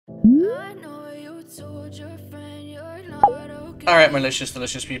Alright, malicious,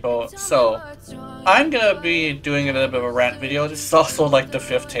 delicious people. So, I'm gonna be doing a little bit of a rant video. This is also like the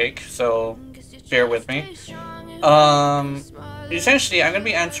 5th take, so bear with me. Essentially, I'm gonna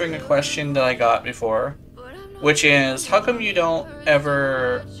be answering a question that I got before, which is, how come you don't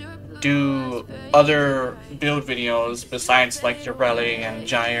ever do other build videos besides like your Relic and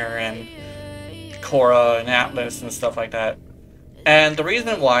Gyre and Korra and Atlas and stuff like that? And the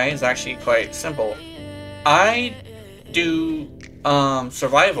reason why is actually quite simple. I do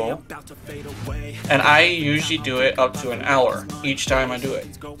survival, and I usually do it up to an hour each time I do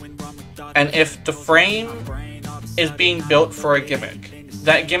it. And if the frame is being built for a gimmick,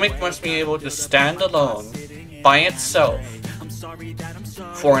 that gimmick must be able to stand alone by itself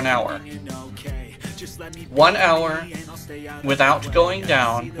for an hour. 1 hour without going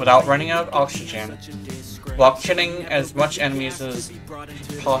down, without running out of oxygen, while killing as much enemies as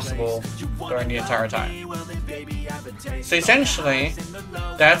possible during the entire time. So essentially,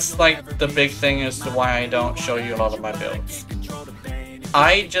 that's like the big thing as to why I don't show you a lot of my builds.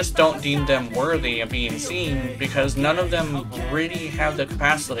 I just don't deem them worthy of being seen because none of them really have the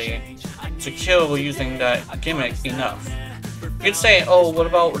capacity to kill using that gimmick enough. You'd say, oh, what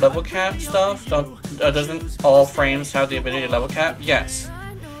about level cap stuff? Doesn't all frames have the ability to level cap? Yes.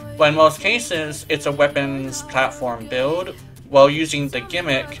 But in most cases, it's a weapons platform build while using the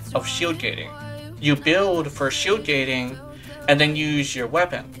gimmick of shield gating. You build for shield gating and then use your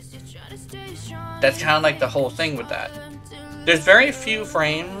weapon. That's kind of like the whole thing with that. There's very few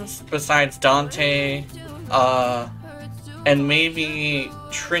frames besides Dante and maybe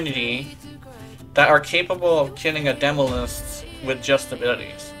Trinity that are capable of killing a Demolist with just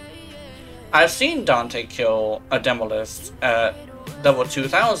abilities. I've seen Dante kill a Demolist at level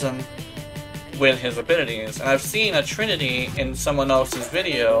 2000 with his abilities, and I've seen a Trinity in someone else's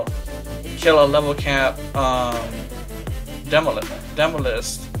video kill a level cap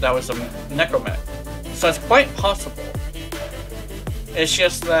Demolist that was a Necromech. So it's quite possible. It's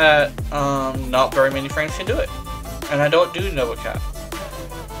just that not very many frames can do it, and I don't do level cap.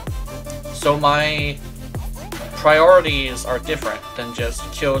 So my priorities are different than just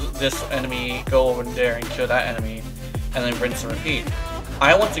kill this enemy, go over there and kill that enemy, and then rinse and repeat.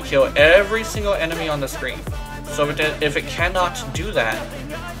 I want to kill every single enemy on the screen. So if it cannot do that,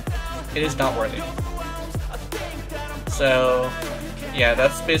 it is not worthy. So yeah,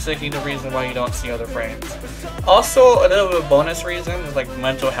 that's basically the reason why you don't see other frames. Also, a little bit of a bonus reason is like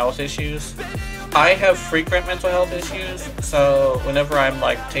mental health issues. I have frequent mental health issues, so whenever I'm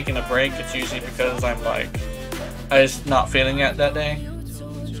like taking a break, it's usually because I'm just not feeling it that day.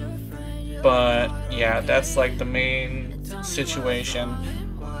 But yeah, that's like the main situation.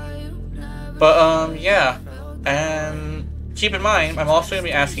 But yeah, and keep in mind, I'm also going to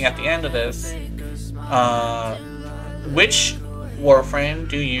be asking at the end of this, which Warframe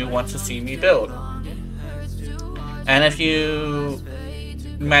do you want to see me build? And if you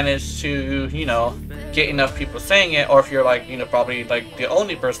manage to, you know, get enough people saying it, or if you're like, you know, probably like the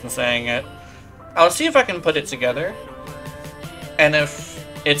only person saying it, I'll see if I can put it together. And if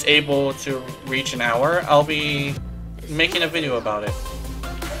it's able to reach an hour, I'll be making a video about it.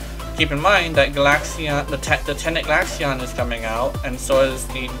 Keep in mind that Galaxion, the Tenet Galaxion is coming out, and so is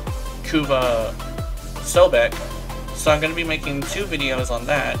the Kuva Sobek. So I'm going to be making 2 videos on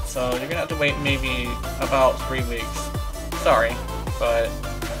that, so you're going to have to wait maybe about 3 weeks. Sorry, but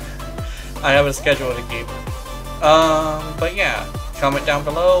I have a schedule to keep. But yeah, comment down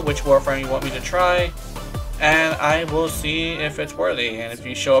below which Warframe you want me to try, and I will see if it's worthy. And if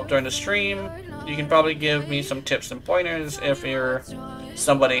you show up during the stream, you can probably give me some tips and pointers if you're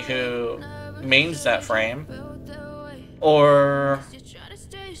somebody who mains that frame, or,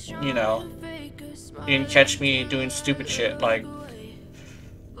 you know, you can catch me doing stupid shit like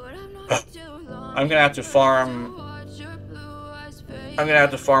I'm gonna have to farm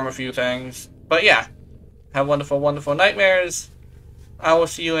a few things. But yeah, have wonderful, wonderful nightmares. I will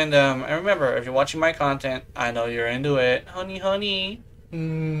see you in them. And remember, if you're watching my content, I know you're into it. Honey, honey.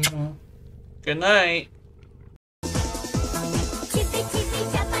 Good night.